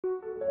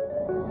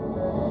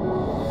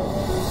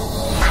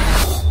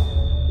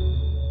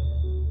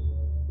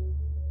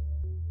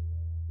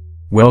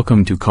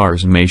Welcome to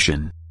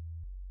CarsMation.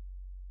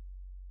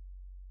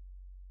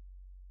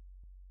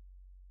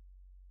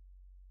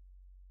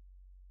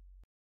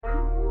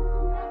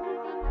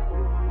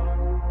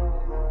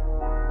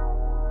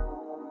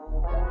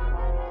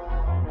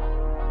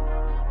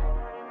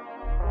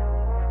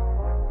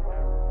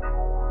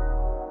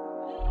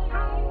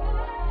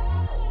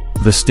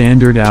 The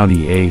standard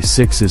Audi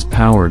A6 is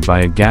powered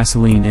by a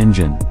gasoline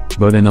engine,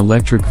 but an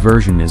electric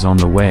version is on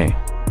the way.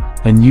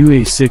 A new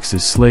A6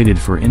 is slated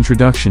for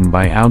introduction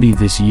by Audi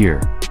this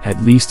year,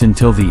 at least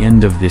until the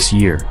end of this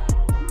year.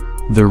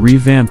 The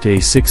revamped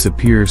A6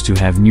 appears to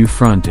have new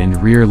front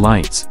and rear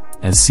lights,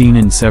 as seen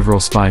in several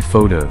spy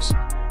photos.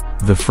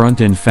 The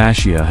front and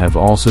fascia have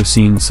also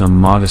seen some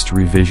modest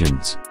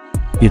revisions.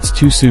 It's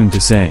too soon to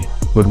say,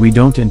 but we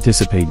don't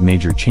anticipate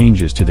major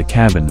changes to the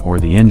cabin or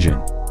the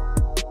engine.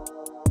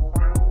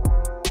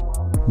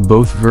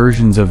 Both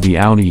versions of the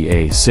Audi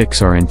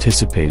A6 are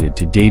anticipated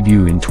to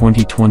debut in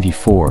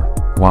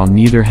 2024, while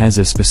neither has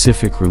a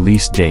specific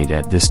release date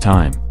at this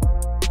time.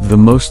 The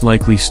most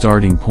likely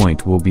starting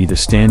point will be the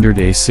standard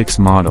A6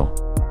 model.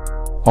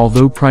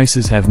 Although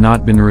prices have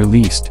not been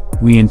released,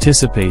 we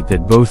anticipate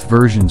that both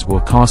versions will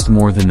cost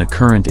more than the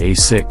current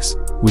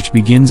A6, which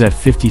begins at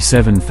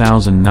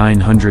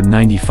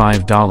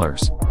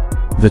 $57,995.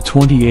 The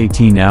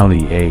 2018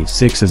 Audi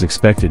A6 is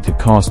expected to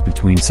cost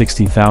between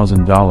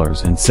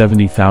 $60,000 and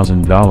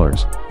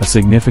 $70,000, a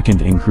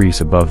significant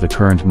increase above the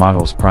current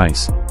model's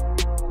price.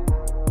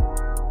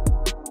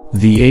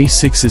 The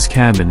A6's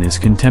cabin is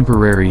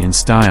contemporary in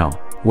style,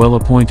 well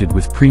appointed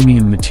with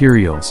premium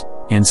materials,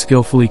 and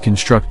skillfully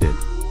constructed.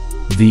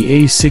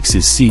 The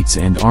A6's seats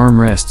and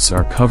armrests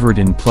are covered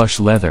in plush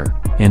leather,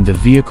 and the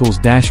vehicle's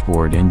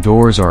dashboard and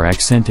doors are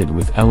accented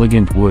with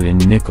elegant wood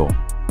and nickel.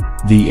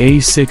 The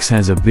A6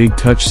 has a big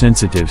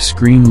touch-sensitive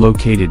screen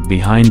located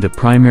behind the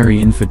primary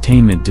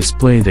infotainment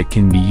display that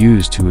can be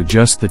used to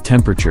adjust the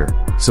temperature,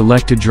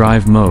 select a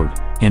drive mode,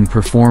 and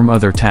perform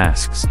other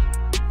tasks.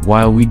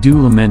 While we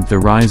do lament the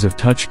rise of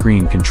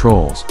touchscreen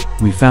controls,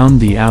 we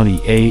found the Audi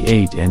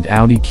A8 and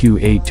Audi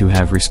Q8 to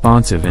have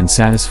responsive and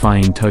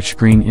satisfying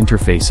touchscreen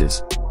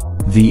interfaces.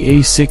 The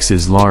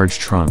A6's large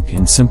trunk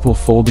and simple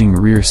folding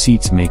rear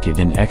seats make it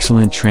an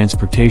excellent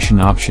transportation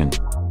option.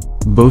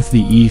 Both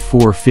the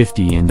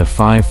E450 and the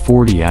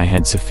 540i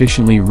had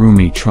sufficiently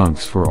roomy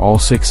trunks for all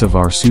 6 of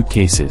our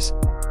suitcases.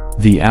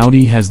 The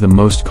Audi has the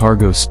most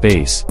cargo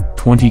space,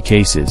 20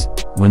 cases,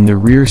 when the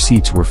rear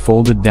seats were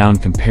folded down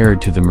compared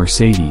to the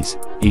Mercedes,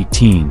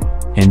 18,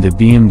 and the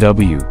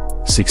BMW,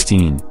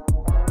 16.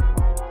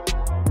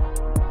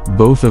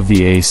 Both of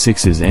the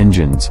A6's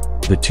engines,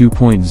 the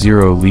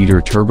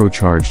 2.0-liter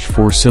turbocharged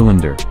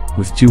 4-cylinder,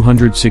 with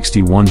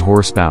 261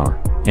 horsepower,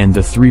 and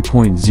the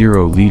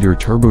 3.0-liter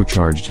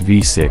turbocharged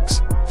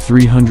V6,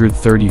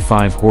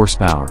 335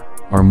 horsepower,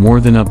 are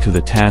more than up to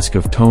the task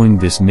of towing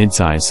this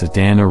midsize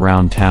sedan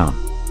around town.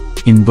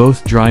 In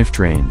both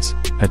drivetrains,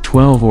 a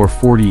 12 or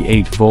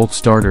 48-volt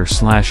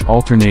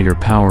starter/alternator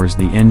powers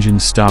the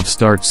engine's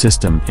stop-start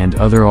system and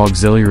other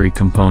auxiliary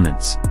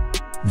components.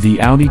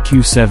 The Audi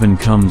Q7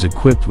 comes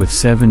equipped with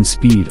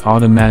 7-speed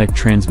automatic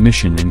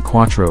transmission and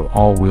quattro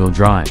all-wheel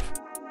drive.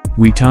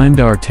 We timed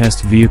our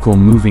test vehicle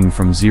moving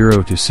from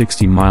 0 to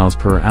 60 miles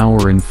per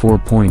hour in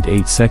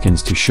 4.8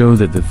 seconds to show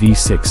that the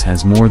V6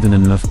 has more than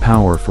enough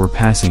power for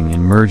passing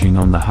and merging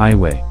on the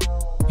highway.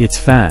 It's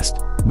fast,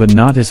 but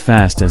not as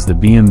fast as the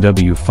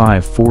BMW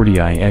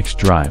 540i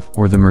xDrive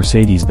or the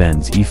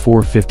Mercedes-Benz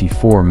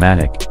E454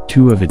 Matic,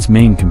 2 of its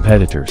main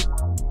competitors.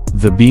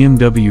 The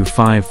BMW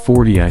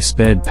 540i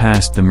sped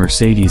past the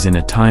Mercedes in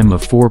a time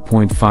of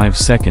 4.5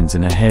 seconds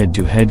in a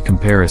head-to-head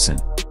comparison.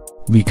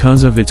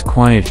 Because of its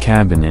quiet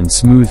cabin and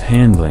smooth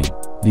handling,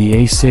 the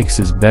A6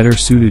 is better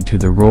suited to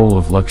the role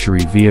of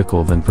luxury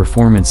vehicle than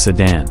performance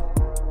sedan.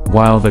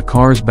 While the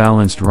car's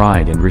balanced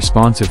ride and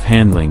responsive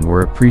handling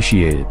were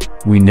appreciated,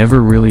 we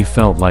never really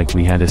felt like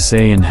we had a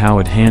say in how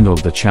it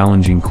handled the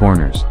challenging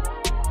corners.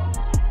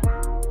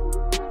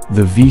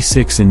 The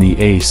V6 in the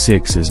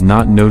A6 is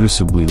not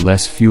noticeably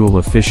less fuel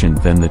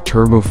efficient than the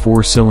turbo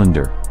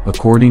 4-cylinder,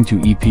 according to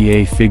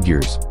EPA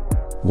figures.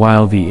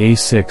 While the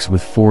A6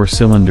 with 4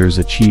 cylinders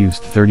achieves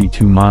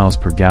 32 miles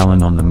per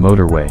gallon on the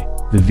motorway,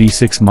 the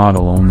V6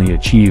 model only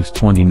achieves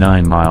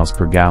 29 miles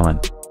per gallon.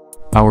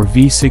 Our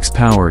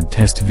V6-powered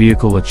test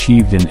vehicle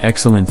achieved an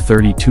excellent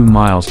 32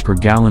 miles per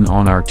gallon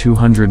on our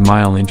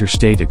 200-mile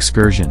interstate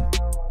excursion.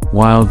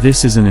 While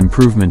this is an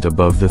improvement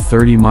above the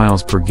 30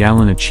 miles per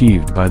gallon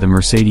achieved by the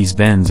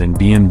Mercedes-Benz and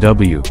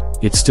BMW,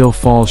 it still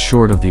falls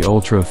short of the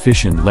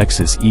ultra-efficient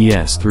Lexus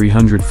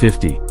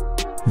ES350.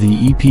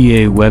 The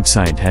EPA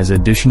website has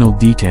additional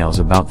details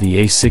about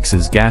the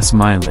A6's gas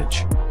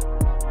mileage.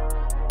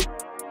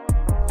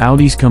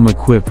 Audis come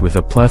equipped with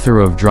a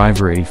plethora of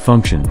driver aid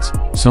functions,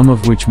 some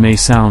of which may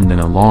sound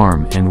an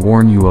alarm and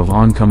warn you of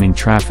oncoming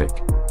traffic.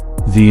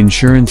 The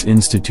Insurance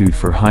Institute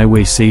for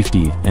Highway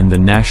Safety and the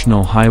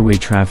National Highway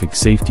Traffic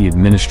Safety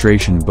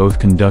Administration both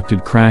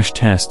conducted crash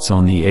tests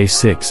on the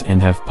A6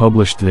 and have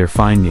published their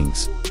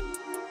findings.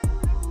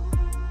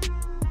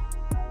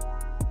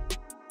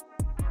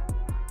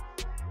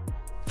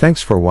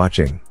 Thanks for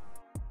watching.